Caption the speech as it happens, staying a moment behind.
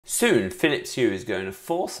Soon, Philips Hue is going to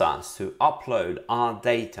force us to upload our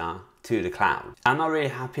data to the cloud. I'm not really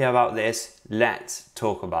happy about this. Let's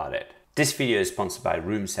talk about it. This video is sponsored by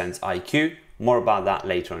RoomSense IQ. More about that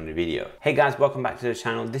later in the video. Hey guys, welcome back to the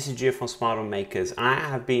channel. This is Gio from Smart Home Makers, and I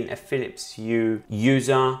have been a Philips Hue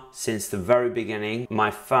user since the very beginning.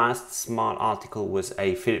 My first smart article was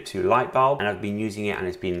a Philips Hue light bulb, and I've been using it and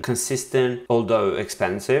it's been consistent, although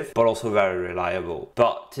expensive, but also very reliable.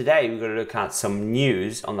 But today we're going to look at some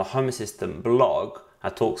news on the Home Assistant blog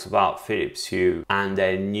that talks about Philips Hue and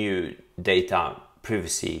their new data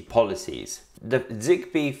privacy policies. The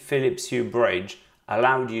Zigbee Philips Hue bridge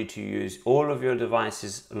allowed you to use all of your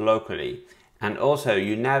devices locally, and also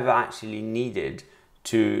you never actually needed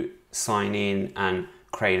to sign in and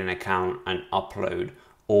create an account and upload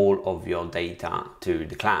all of your data to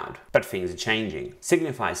the cloud. But things are changing.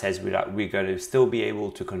 Signify says we're going to still be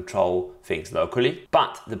able to control things locally,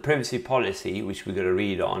 but the privacy policy, which we're going to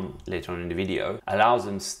read on later on in the video, allows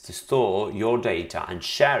them to store your data and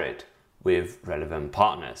share it with relevant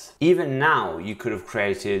partners. Even now, you could have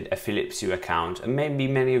created a Philips Hue account, and maybe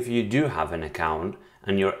many of you do have an account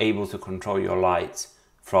and you're able to control your lights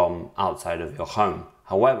from outside of your home.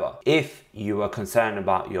 However, if you are concerned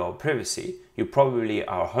about your privacy, you probably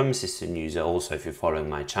are a Home Assistant user also if you're following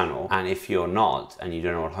my channel. And if you're not, and you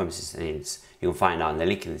don't know what Home Assistant is, you can find out in the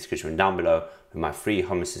link in the description down below with my free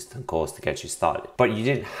Home Assistant course to get you started. But you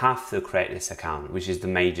didn't have to create this account, which is the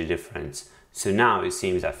major difference. So now it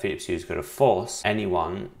seems that Philips Hue is going to force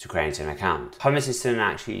anyone to create an account. Home Assistant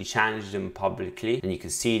actually challenged them publicly, and you can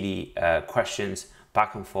see the questions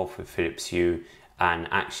back and forth with Philips Hue, and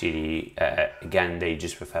actually again they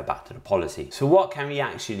just refer back to the policy. So what can we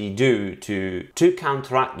actually do to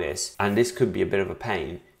counteract this, and this could be a bit of a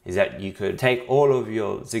pain, is that you could take all of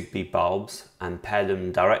your Zigbee bulbs and pair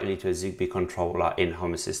them directly to a Zigbee controller in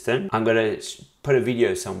Home Assistant. I'm going to put a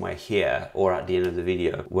video somewhere here or at the end of the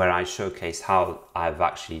video where I showcase how I've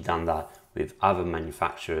actually done that with other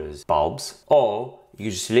manufacturers' bulbs. Or you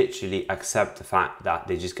just literally accept the fact that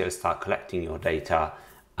they're just going to start collecting your data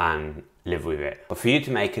and live with it. But for you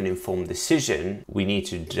to make an informed decision, we need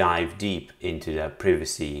to dive deep into the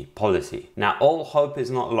privacy policy. Now, all hope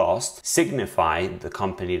is not lost. Signify, the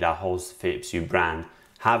company that holds the Philips Hue brand,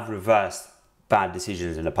 have reversed bad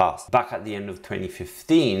decisions in the past. Back at the end of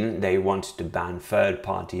 2015, they wanted to ban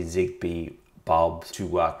third-party Zigbee bulbs to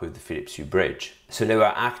work with the Philips Hue bridge. So they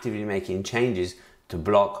were actively making changes to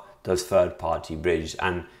block those third-party bridges,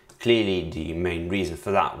 and clearly the main reason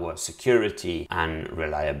for that was security and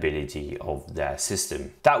reliability of their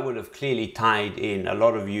system. That would have clearly tied in a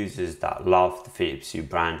lot of users that love the Philips Hue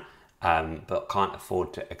brand but can't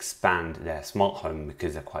afford to expand their smart home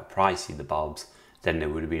because they're quite pricey, the bulbs. Then they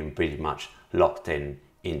would have been pretty much locked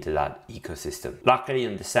into that ecosystem. Luckily,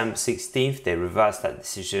 on December 16th, they reversed that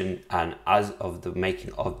decision, and as of the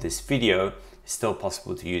making of this video, it's still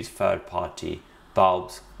possible to use third-party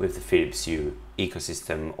bulbs with the Philips Hue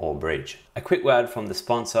ecosystem or bridge. A quick word from the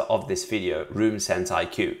sponsor of this video, RoomSense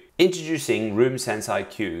IQ. Introducing RoomSense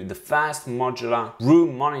IQ, the first modular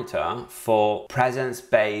room monitor for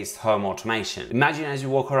presence-based home automation. Imagine as you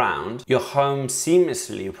walk around, your home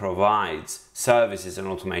seamlessly provides services and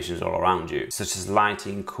automations all around you, such as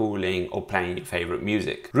lighting, cooling, or playing your favorite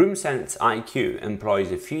music. RoomSense IQ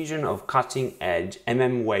employs a fusion of cutting-edge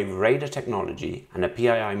MM-wave radar technology and a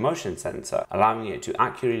PII motion sensor, allowing it to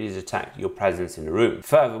accurately detect your presence in the room.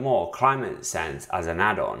 Furthermore, Climate Sense, as an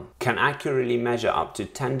add-on, can accurately measure up to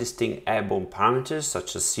 10 distinct airborne parameters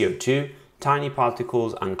such as CO2, tiny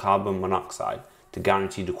particles, and carbon monoxide to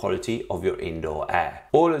guarantee the quality of your indoor air.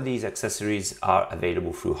 All of these accessories are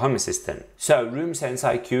available through Home Assistant. So RoomSense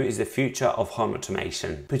IQ is the future of home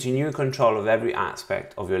automation, putting you in control of every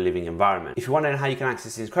aspect of your living environment. If you're wondering how you can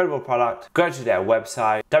access this incredible product, go to their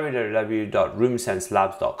website,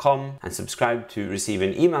 www.roomsenselabs.com, and subscribe to receive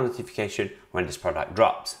an email notification when this product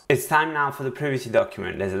drops. It's time now for the privacy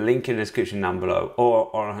document. There's a link in the description down below,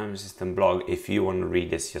 or on our Home Assistant blog if you want to read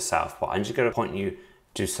this yourself. But I'm just going to point you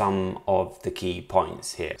to some of the key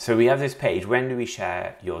points here. So we have this page, when do we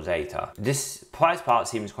share your data? This first part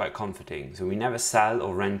seems quite comforting. So we never sell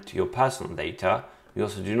or rent your personal data. We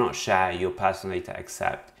also do not share your personal data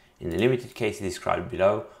except in the limited cases described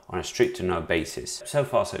below on a strict to know basis. So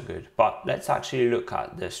far so good, but let's actually look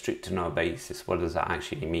at the strict to know basis. What does that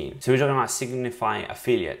actually mean? So we're talking about Signify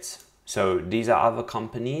affiliates. So these are other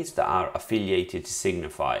companies that are affiliated to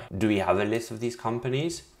Signify. Do we have a list of these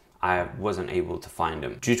companies? I wasn't able to find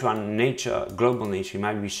them. Due to our global nature, it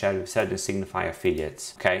might be shared with certain signifier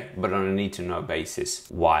affiliates, okay? But on a need to know basis.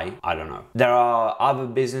 Why? I don't know. There are other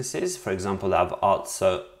businesses, for example, that have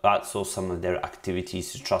outsourced some of their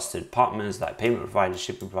activities to trusted partners like payment providers,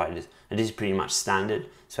 shipping providers, and this is pretty much standard.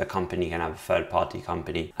 So a company can have a third-party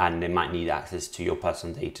company and they might need access to your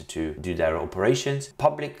personal data to do their operations.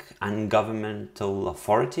 Public and governmental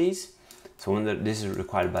authorities. So when this is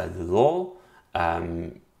required by the law,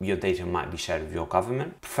 your data might be shared with your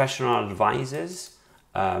government. Professional advisors,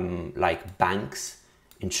 like banks,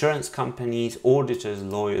 insurance companies, auditors,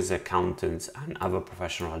 lawyers, accountants, and other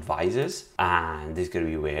professional advisors. And this is going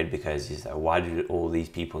to be weird because it's like, why do all these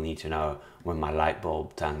people need to know when my light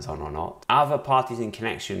bulb turns on or not? Other parties in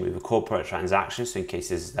connection with a corporate transaction, so in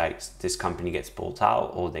cases like this company gets bought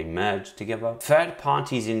out or they merge together. Third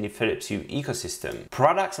parties in the Philips Hue ecosystem.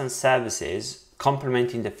 Products and services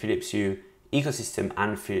complementing the Philips Hue ecosystem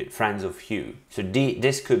and friends of Hue. So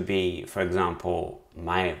this could be, for example, from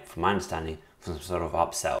my understanding, some sort of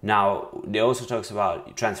upsell. Now, they also talks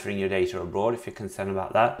about transferring your data abroad if you're concerned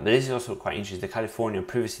about that. But this is also quite interesting, the California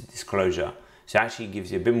privacy disclosure. So it actually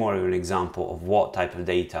gives you a bit more of an example of what type of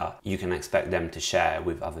data you can expect them to share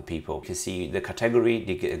with other people. You can see the category,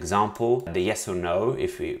 the example, the yes or no,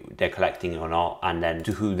 if they're collecting or not, and then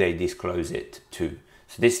to who they disclose it to.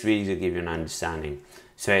 So this really will give you an understanding.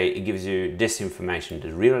 So it gives you this information,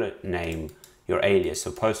 the real name, your alias,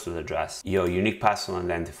 so postal address, your unique personal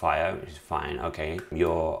identifier, which is fine, okay,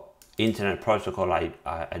 your internet protocol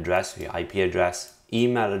address, your IP address,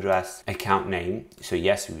 email address, account name. So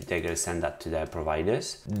yes, they're going to send that to their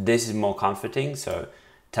providers. This is more comforting. So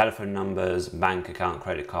telephone numbers, bank account,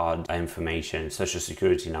 credit card information, social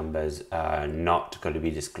security numbers, not going to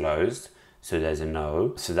be disclosed. So there's a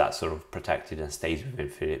no. So that's sort of protected and stays within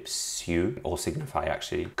Philips Hue, or Signify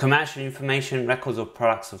actually. Commercial information, records of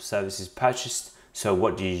products or services purchased. So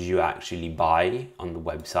what did you actually buy on the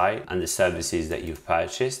website and the services that you've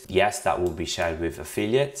purchased? Yes, that will be shared with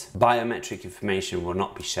affiliates. Biometric information will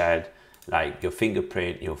not be shared, like your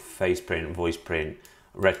fingerprint, your face print, voice print,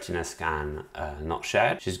 retina scan, not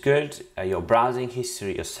shared, which is good. Your browsing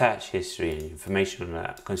history, your search history, and information on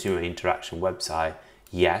a consumer interaction website,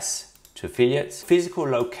 yes, to affiliates. Physical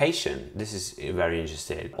location, this is very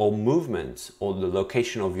interesting, or movement, or the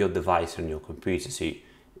location of your device on your computer. So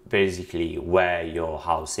basically where your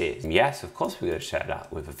house is. Yes, of course we're going to share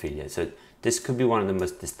that with affiliates. So this could be one of the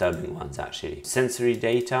most disturbing ones actually. Sensory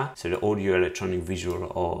data, so the audio, electronic,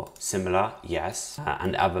 visual or similar, yes.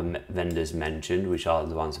 And other vendors mentioned, which are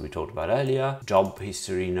the ones we talked about earlier. Job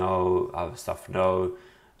history, no. Other stuff, no.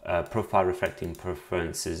 Profile reflecting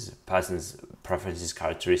preferences, person's preferences,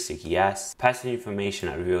 characteristic, yes. Personal information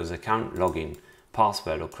that reveals account login,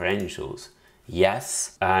 password or credentials,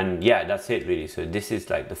 yes. And yeah, that's it really. So this is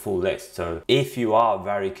like the full list. So if you are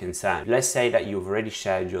very concerned, let's say that you've already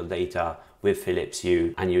shared your data with Philips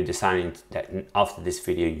Hue and you're deciding that after this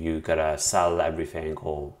video you gotta sell everything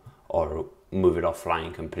or move it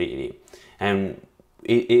offline completely, and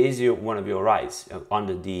it is one of your rights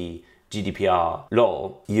under the GDPR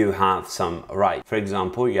law. You have some rights. For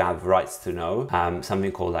example, you have rights to know,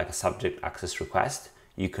 something called like a subject access request.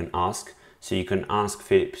 You can ask. So you can ask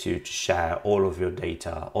Philips Hue to share all of your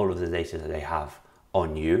data, all of the data that they have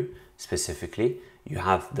on you specifically. You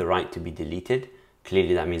have the right to be deleted.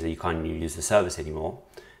 Clearly that means that you can't use the service anymore.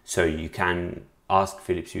 So you can ask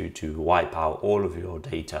Philips Hue to wipe out all of your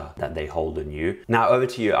data that they hold on you. Now over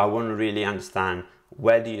to you. I want to really understand,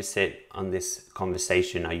 where do you sit on this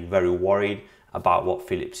conversation? Are you very worried about what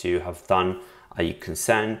Philips Hue have done? Are you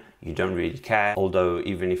concerned? You don't really care? Although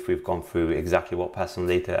even if we've gone through exactly what personal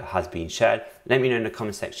data has been shared, let me know in the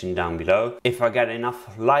comment section down below. If I get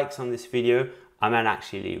enough likes on this video, I might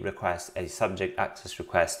actually request a subject access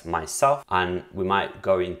request myself, and we might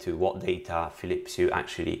go into what data Philips Hue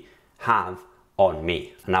actually have on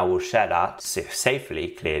me. And I will share that safely,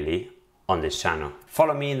 clearly, on this channel.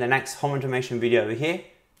 Follow me in the next home automation video over here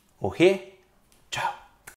or here. Ciao.